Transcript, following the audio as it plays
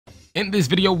In this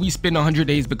video, we spend 100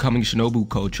 days becoming SHINOBU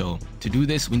Kocho. To do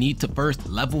this, we need to first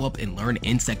level up and learn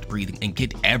insect breathing and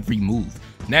get every move.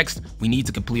 Next, we need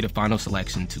to complete a final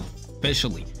selection to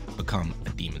officially become a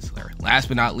demon slayer. Last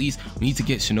but not least, we need to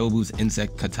get Shinobu's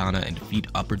insect katana and defeat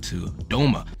upper 2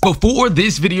 Doma. Before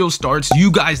this video starts,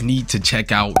 you guys need to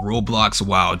check out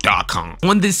robloxwow.com.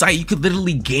 On this site, you could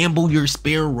literally gamble your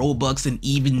spare Robux and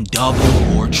even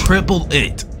double or triple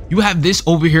it. You have this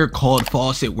over here called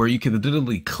Faucet, where you can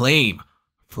literally claim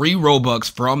free Robux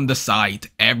from the site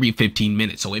every 15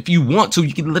 minutes. So if you want to,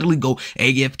 you can literally go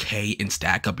AFK and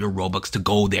stack up your Robux to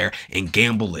go there and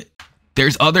gamble it.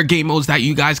 There's other game modes that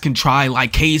you guys can try,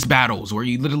 like case battles, where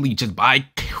you literally just buy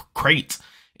crates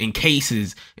and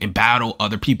cases and battle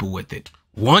other people with it.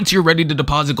 Once you're ready to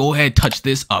deposit, go ahead, touch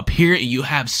this up here, and you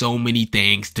have so many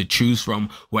things to choose from.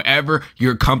 Wherever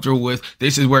you're comfortable with,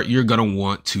 this is where you're gonna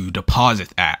want to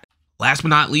deposit at. Last but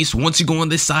not least, once you go on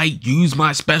this site, use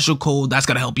my special code. That's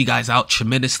gonna help you guys out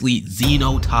tremendously,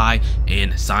 XenoTy,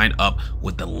 and sign up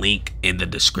with the link in the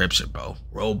description, bro.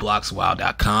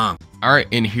 robloxwow.com. All right,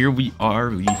 and here we are.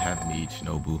 We have made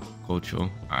SHINOBU Kocho.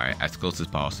 All right, as close as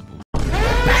possible.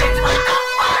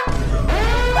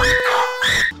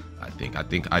 I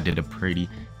think I did a pretty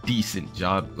decent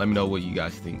job. Let me know what you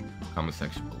guys think. Comment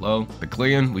section below. The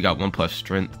clearing, we got 1+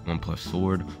 strength, 1+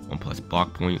 sword, 1+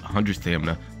 block point, 100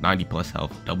 stamina, 90+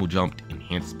 health, double jumped,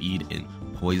 enhanced speed, and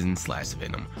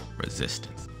poison/venom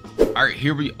resistance. All right,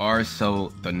 here we are.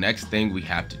 So the next thing we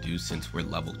have to do, since we're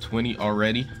level 20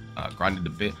 already, grinded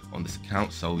a bit on this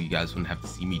account, so you guys wouldn't have to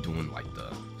see me doing like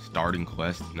the starting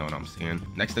quest, you know what I'm saying?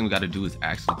 Next thing we got to do is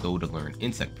actually go to learn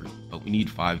insect breathing, but we need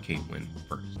 5k win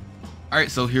first. All right,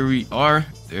 so here we are.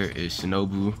 There is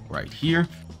Shinobu right here.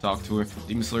 Talk to her.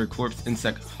 Demon Slayer Corpse,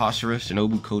 Insect, Hashira,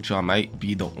 SHINOBU Kocho might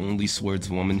be the only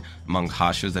swordswoman among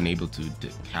Hashiras unable to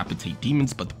decapitate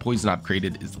demons, but the poison I've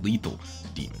created is lethal to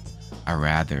demons.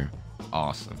 Rather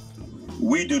awesome.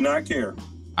 We do not care.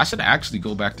 I should actually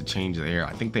go back to change the hair.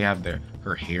 I think they have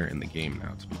her hair in the game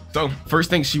now. So first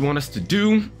thing she wants us to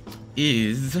do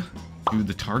is do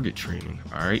the target training.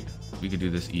 All right, we could do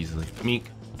this easily. Meek,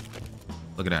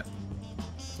 look at that.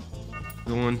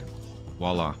 Going,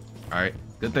 voila. All right.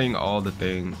 Good thing all the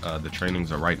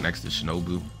trainings are right next to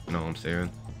Shinobu, you know what I'm saying?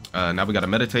 Now we gotta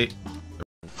meditate.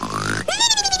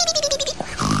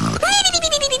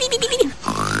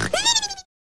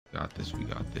 Got this, we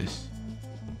got this.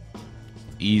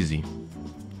 Easy.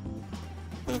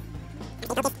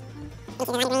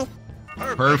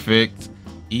 Perfect.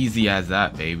 Easy as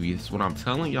that, baby. That's what I'm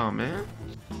telling y'all, man.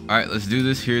 All right, let's do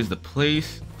this. Here's the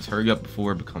place. Let's hurry up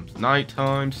before it becomes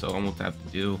nighttime, so I won't have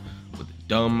to deal with the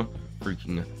dumb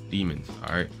freaking demons.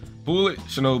 All right, pull it,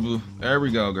 Shinobu. There we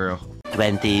go, girl.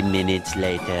 20 minutes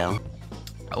later.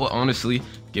 I will honestly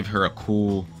give her a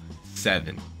cool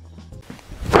 7.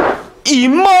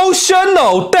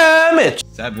 Emotional damage.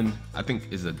 7, I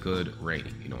think, is a good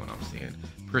rating. You know what I'm saying?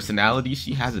 Personality,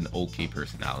 she has an okay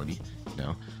personality. You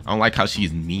know, I don't like how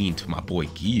she's mean to my boy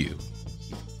Gyu.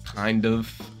 Kind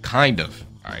of.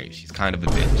 All right, she's kind of a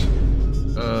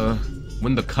bitch.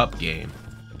 Win the cup game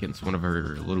against one of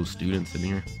her little students in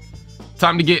here.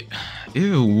 Time to get,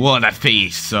 ew, what a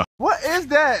face. What is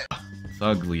that? It's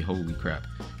ugly, holy crap.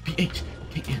 PH,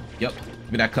 yep,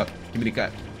 give me that cup, give me the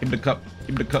cup, give me the cup,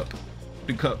 give me the cup, give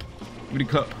me the cup, give me the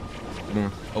cup. Come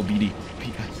on, OBD,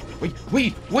 PS, wait,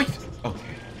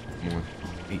 okay, come on,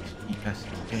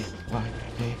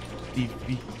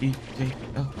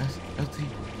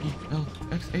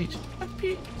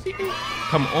 HESJYJDVEJLSLTELXHFPCE.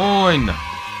 Come on. All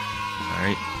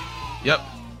right, yep.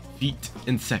 Feet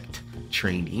insect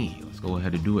trainee. Let's go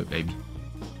ahead and do it, baby.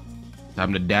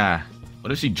 Time to die.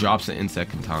 What if she drops an insect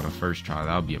katana first try?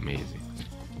 That would be amazing.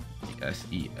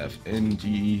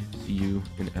 SEFNGCUNSRKESHNTY.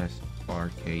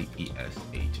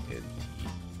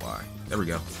 There we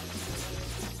go.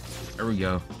 There we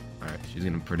go. All right, she's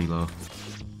getting pretty low.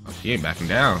 Oh, she ain't backing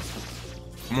down.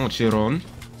 Come on, Chiron.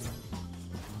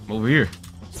 Come over here.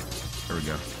 There we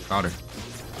go. Got her.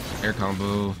 Air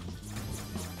combo.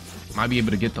 Might be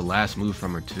able to get the last move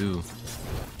from her too.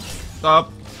 Stop.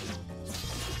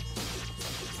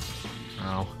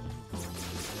 Ow.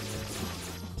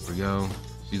 There we go.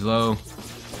 She's low.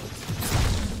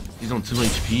 She's on 2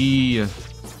 HP.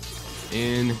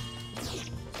 In.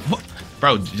 What?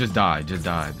 Bro, just die. Just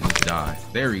die. Just die.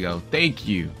 There we go. Thank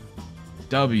you.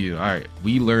 W. Alright.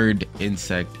 We learned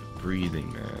insect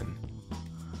breathing, man.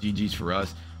 GG's for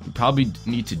us. We probably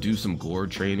need to do some gore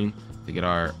training to get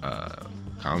our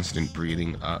constant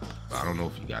breathing up. I don't know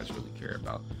if you guys really care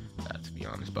about that, to be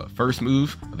honest, but first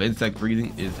move of insect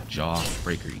breathing is jaw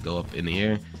breaker. You go up in the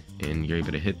air and you're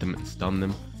able to hit them and stun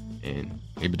them, and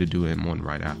able to do it in one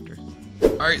right after.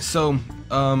 Alright, so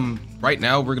right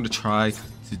now we're gonna try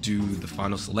to do the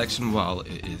final selection while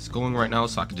it is going right now,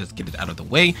 so I can just get it out of the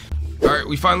way. Alright,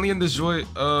 we finally in this joint.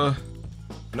 I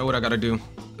know what I gotta do.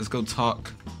 Let's go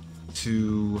talk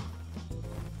to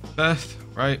Beth,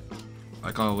 right?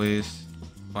 Like always.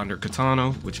 Find her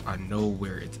katana, which I know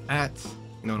where it's at.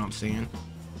 You know what I'm saying?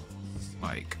 It's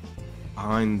like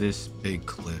behind this big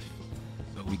cliff,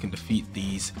 so we can defeat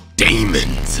these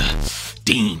demons.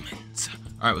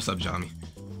 All right, what's up, Johnny?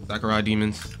 Sakurai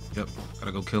demons. Yep,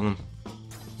 gotta go kill him.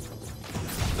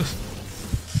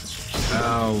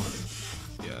 Ow.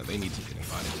 Yeah, they need to get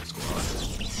invited to squad.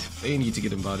 They need to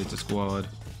get invited to squad.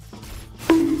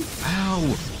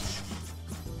 Ow.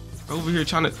 Over here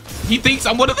trying to. He thinks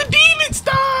I'm one of the demons.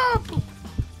 Stop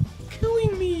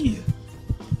killing me.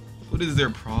 What is their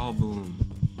problem?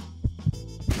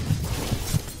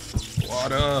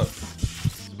 What up?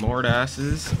 Lord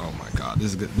asses. Oh my god,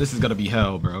 this is good. This is gonna be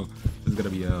hell, bro. This is gonna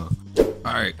be hell.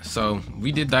 All right, so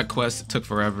we did that quest. It took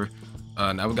forever.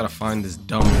 Now we gotta find this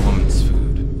dumb woman's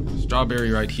food.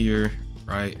 Strawberry right here,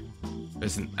 right?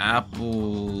 There's an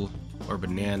apple or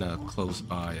banana close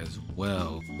by as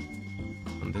well.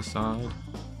 On this side,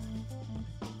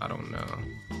 I don't know.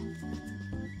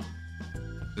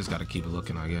 Just gotta keep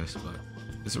looking, I guess, but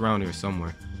it's around here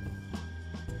somewhere.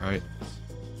 All right,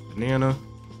 banana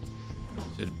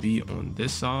should be on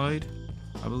this side,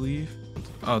 I believe.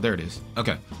 Oh, there it is.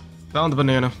 Okay, found the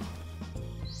banana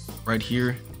right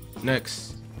here.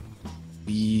 Next,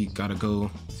 we gotta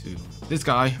go to this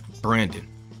guy, Brandon.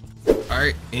 All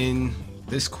right, and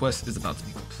this quest is about to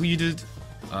be completed.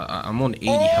 I'm on 80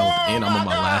 health and I'm on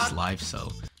my last life,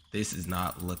 so this is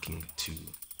not looking too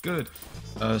good.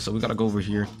 So we gotta go over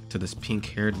here to this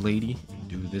pink-haired lady and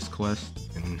do this quest,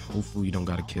 and hopefully you don't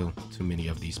gotta kill too many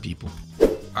of these people.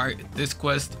 All right, this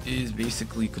quest is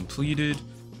basically completed.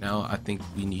 Now I think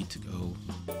we need to go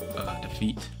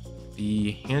defeat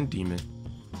the hand demon,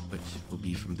 which will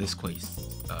be from this quest.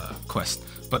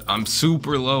 But I'm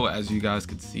super low, as you guys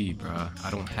can see, bruh.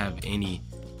 I don't have any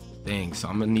thing, so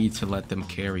I'm gonna need to let them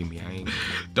carry me.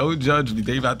 Don't judge me.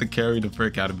 They about to carry the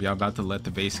frick out of me. I'm about to let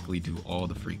them basically do all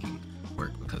the freaking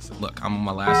work, because look, I'm on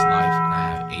my last life and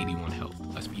I have 81 health.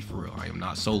 Let's be for real. I am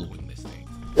not soloing this thing.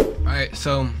 All right,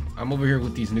 so I'm over here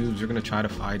with these noobs. We're gonna try to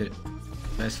fight it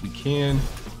best we can. You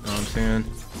know what I'm saying?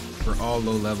 We're all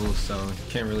low levels, so you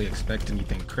can't really expect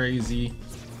anything crazy.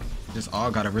 Just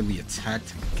all gotta really attack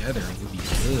together and we'll be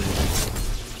good.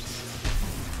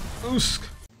 Oosk.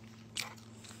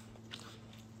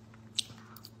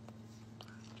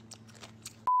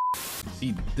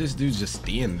 See, this dude's just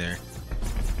standing there.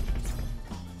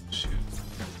 Shoot.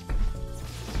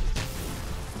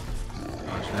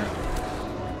 Dodge that.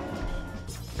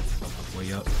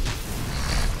 Way up.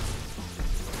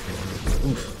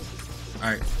 Oof.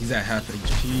 Alright, he's at half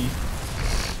HP.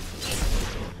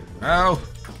 Ow!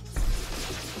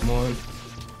 Come on.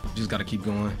 Just gotta keep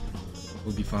going.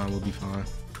 We'll be fine, we'll be fine.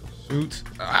 Shoot.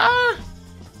 Ah!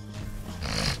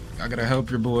 I gotta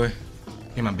help your boy.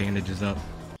 Get my bandages up.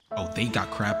 Oh, they got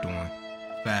crapped on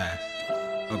fast.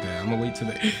 Okay, I'm gonna wait till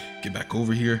they get back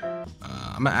over here.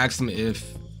 I'm gonna ask them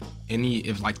if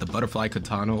like the butterfly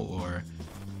katana or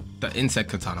the insect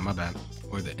katana, my bad,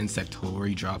 or the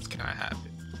insectory drops, can I have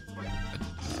it?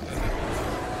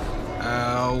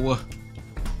 Ow.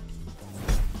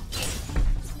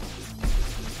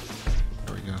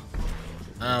 There we go.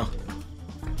 Ow.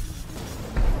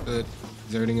 Good.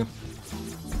 He's hurting him.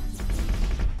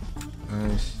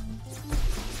 Nice.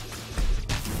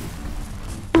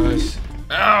 Nice.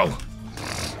 Ow!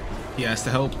 He has to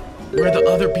help. Where are the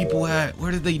other people at?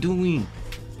 What are they doing?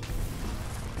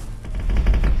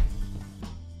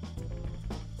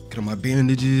 Get on my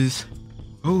bandages.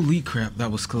 Holy crap,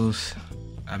 that was close.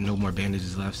 I have no more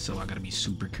bandages left, so I gotta be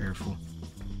super careful.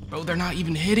 Bro, they're not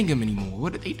even hitting him anymore.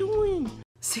 What are they doing?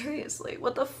 Seriously,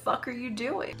 what the fuck are you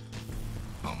doing?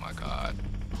 Oh my god.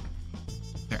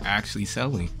 They're actually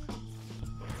selling.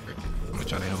 I'm gonna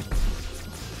try to help.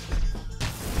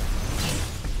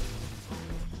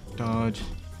 Dodge.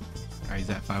 Alright, he's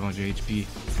at 500 HP.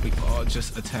 We all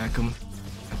just attack him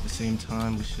at the same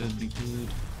time. We should be good.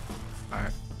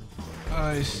 Alright.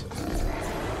 Nice.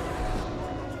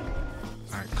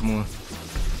 Alright, come on.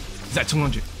 He's at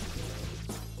 200.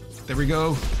 There we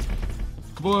go.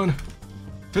 Come on.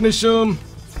 Finish him.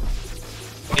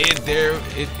 And there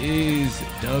it is.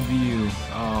 W.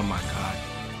 Oh my god.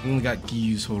 We only got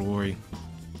Giyu's Horori.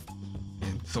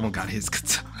 And someone got his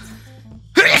katana.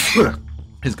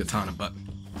 His katana, but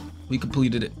we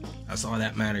completed it. That's all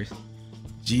that matters.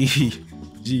 Gee,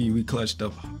 we clutched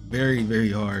up very,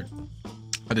 very hard.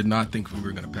 I did not think we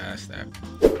were gonna pass that.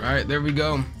 All right, there we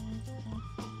go.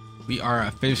 We are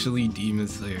officially Demon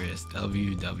Slayers.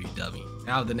 WWW.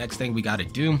 Now the next thing we gotta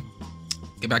do,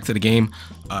 get back to the game,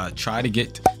 try to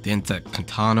get the insect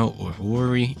katana or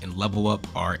hori and level up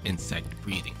our insect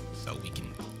breathing so we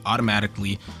can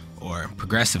automatically or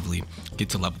progressively get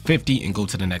to level 50 and go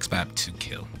to the next map to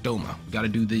kill Doma. We gotta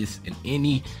do this in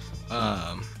any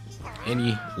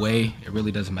way. It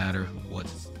really doesn't matter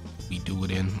what we do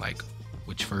it in, like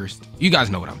which first. You guys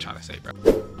know what I'm trying to say, bro.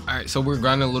 All right, so we're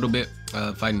grinding a little bit,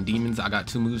 fighting demons. I got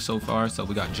 2 moves so far. So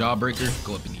we got Jawbreaker,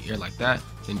 go up in the air like that,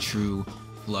 then True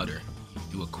Flutter,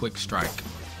 do a quick strike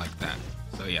like that.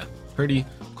 So yeah, pretty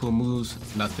cool moves,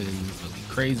 nothing really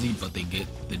crazy, but they get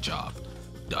the job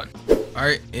done. All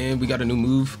right, and we got a new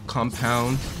move,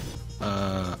 Compound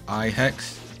I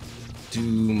Hex. Do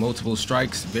multiple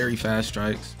strikes, very fast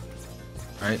strikes,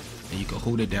 right? And you can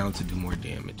hold it down to do more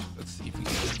damage. Let's see if we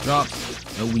can drop.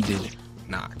 No, we did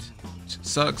not. Which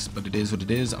sucks, but it is what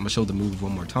it is. I'm gonna show the move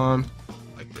one more time,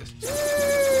 like this.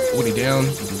 Hold it down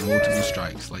and do multiple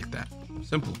strikes like that.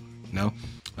 Simple, no?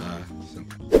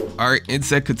 Simple. All right,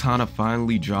 Insect Katana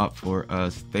finally dropped for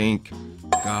us. Thank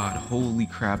God. Holy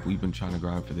crap, we've been trying to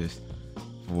grind for this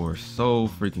for so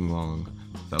freaking long.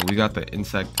 So we got the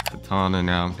Insect Katana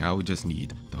now. Now we just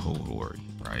need the whole hori,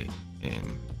 right?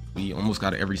 And we almost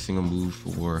got every single move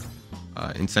for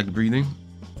insect breathing.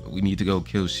 We need to go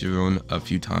kill Shiron a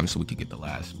few times so we can get the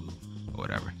last move or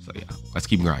whatever. So yeah, let's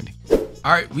keep grinding.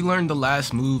 All right, we learned the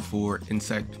last move for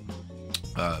insect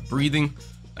breathing.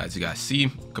 As you guys see,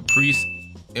 Caprice,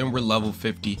 and we're level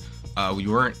 50. We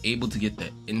weren't able to get the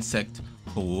insect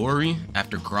hori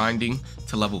after grinding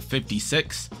to level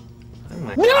 56.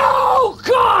 No,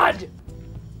 God!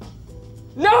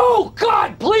 No,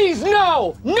 God, please,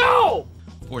 no! No!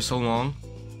 For so long.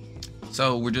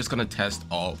 So we're just gonna test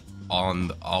all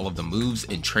of the moves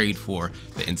and trade for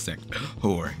the insect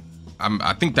hori.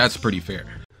 I think that's pretty fair.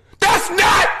 That's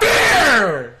not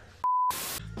fair!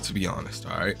 To be honest,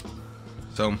 all right?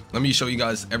 So let me show you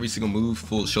guys every single move,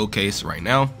 full showcase right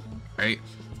now, right?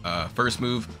 First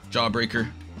move, Jawbreaker,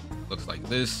 looks like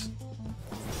this.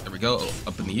 There we go,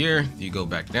 up in the air, you go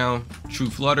back down. True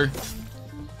Flutter,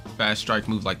 fast strike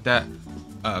move like that.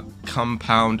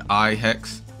 Compound I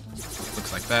Hex,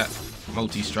 looks like that.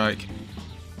 Multi-strike.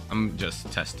 I'm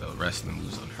just test the rest of the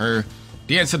moves on her.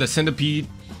 Dance of the Centipede,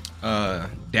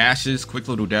 dashes, quick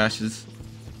little dashes.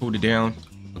 Hold it down,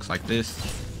 looks like this.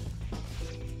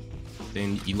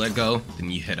 Then you let go,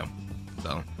 then you hit him.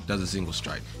 So does a single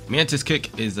strike. Mantis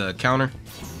Kick is a counter.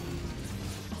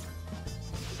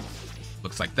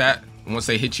 Looks like that. Once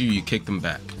they hit you, you kick them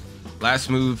back. Last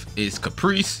move is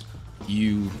Caprice.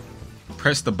 You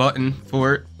press the button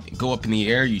for it, go up in the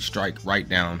air, you strike right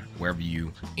down wherever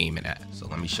you aim it at. So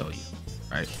let me show you,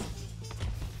 right?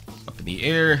 Up in the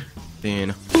air,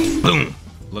 then boom,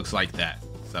 looks like that.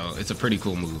 So it's a pretty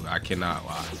cool move, I cannot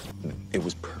lie. It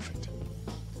was perfect.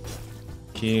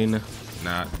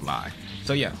 Cannot lie.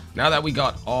 So yeah, now that we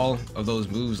got all of those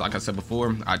moves, like I said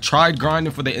before, I tried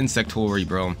grinding for the insect hori,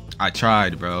 bro. I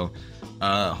tried, bro.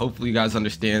 Hopefully you guys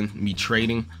understand me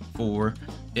trading for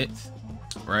it,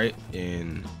 right?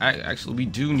 And actually we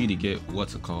do need to get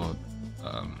what's it called,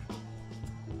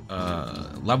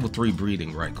 level 3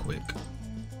 breathing right quick.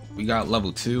 We got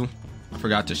level 2. I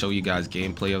forgot to show you guys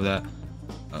gameplay of that.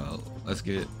 Let's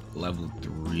get level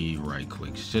 3 right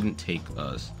quick. Shouldn't take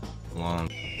us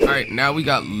long. All right, now we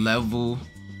got level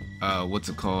what's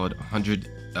it called, 100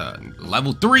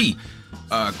 level 3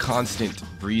 constant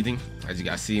breathing. As you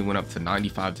guys see, it went up to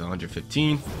 95 to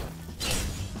 115,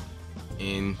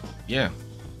 and yeah,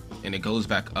 and it goes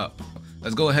back up.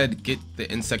 Let's go ahead and get the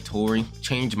insect hori,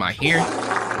 change my hair,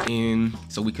 and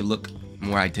so we can look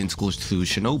more identical to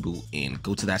Shinobu and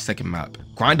go to that second map,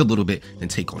 grind a little bit, then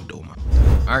take on Doma.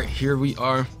 All right, here we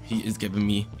are. He is giving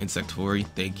me insect hori.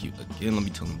 Thank you again. Let me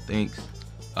tell him thanks.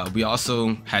 We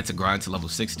also had to grind to level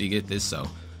 60 to get this, so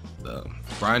the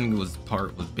grinding was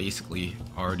basically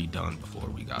already done before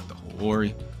we got the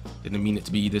hori. Didn't mean it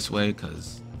to be this way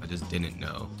because I just didn't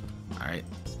know. All right,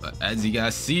 but as you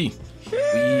guys see, we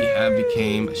have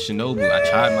became Shinobu. I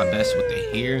tried my best with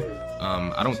the hair.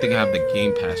 I don't think I have the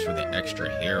game pass for the extra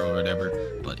hair or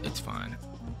whatever, but it's fine.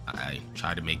 I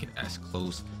try to make it as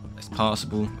close as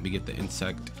possible. Let me get the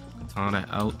insect katana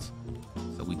out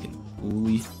so we can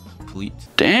fully complete.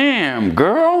 Damn,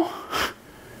 girl,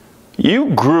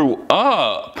 you grew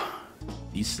up.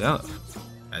 Peace out.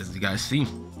 As you guys see,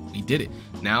 we did it.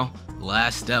 Now,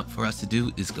 last step for us to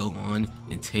do is go on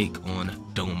and take on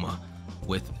Doma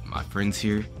with my friends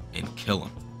here and kill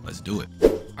him. Let's do it.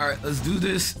 All right, let's do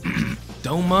this.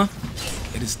 Doma,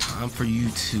 it is time for you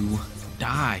to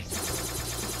die.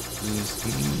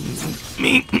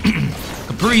 Me.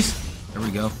 Caprice. There we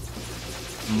go.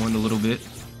 One a little bit.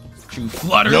 True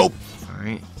flutter. Nope. All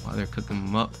right. While they're cooking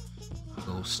them up,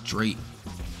 go straight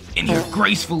in here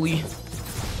gracefully.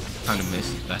 Kind of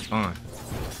missed. That's fine.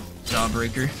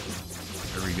 Jawbreaker.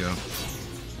 There we go.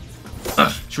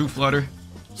 True flutter.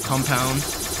 Compound.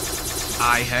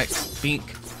 Eye hex. Pink.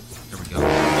 There we go.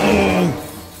 Oh!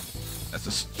 That's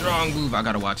a strong move I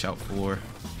gotta watch out for.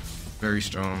 Very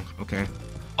strong. Okay.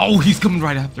 Oh, he's coming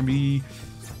right after me.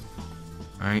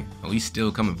 Alright. Oh, he's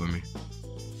still coming for me.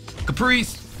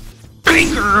 Caprice!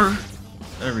 Baker!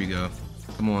 There we go.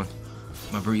 Come on.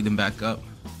 Am I breathing back up?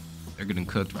 They're getting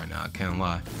cooked right now, I can't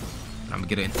lie. I'm gonna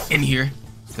get in here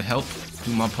to help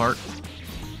do my part.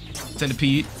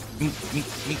 Centipede.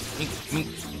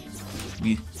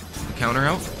 We counter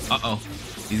out. Uh-oh.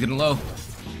 He's getting low.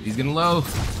 He's getting low.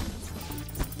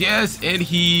 Yes, and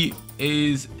he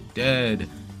is dead.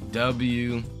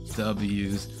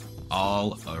 W's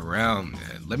all around,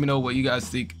 man. Let me know what you guys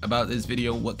think about this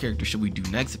video. What character should we do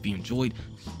next? If you enjoyed,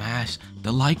 smash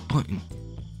the like button.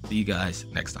 See you guys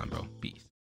next time, bro. Peace.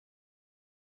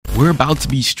 We're about to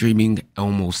be streaming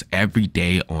almost every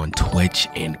day on Twitch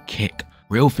and Kick.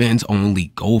 Real fans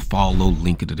only. Go follow,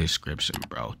 link in the description,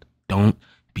 bro. Don't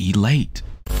be late.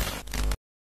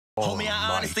 Homie,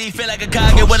 I honestly feel like a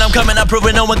Kage when I'm coming up,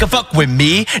 proving no one can fuck with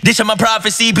me. This is my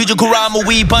prophecy, Pichu Kurama,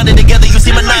 we bonded together, you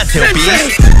see my nine-tail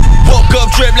beast. Woke up,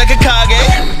 drip like a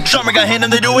Kage. Sharma got hand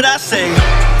and they do what I say.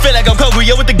 Feel like I'm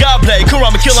Kaguya with the god play.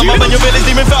 Kurama kill him, I'm on your village,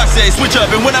 demon fox say. Switch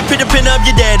up, and when I pin the pin up,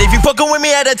 you're dead. If you fucking with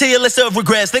me, I'd tell you less of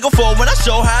regrets. They go forward when I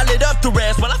show how I lit up the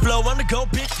rest. When I flow, I'm the go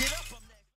bitch.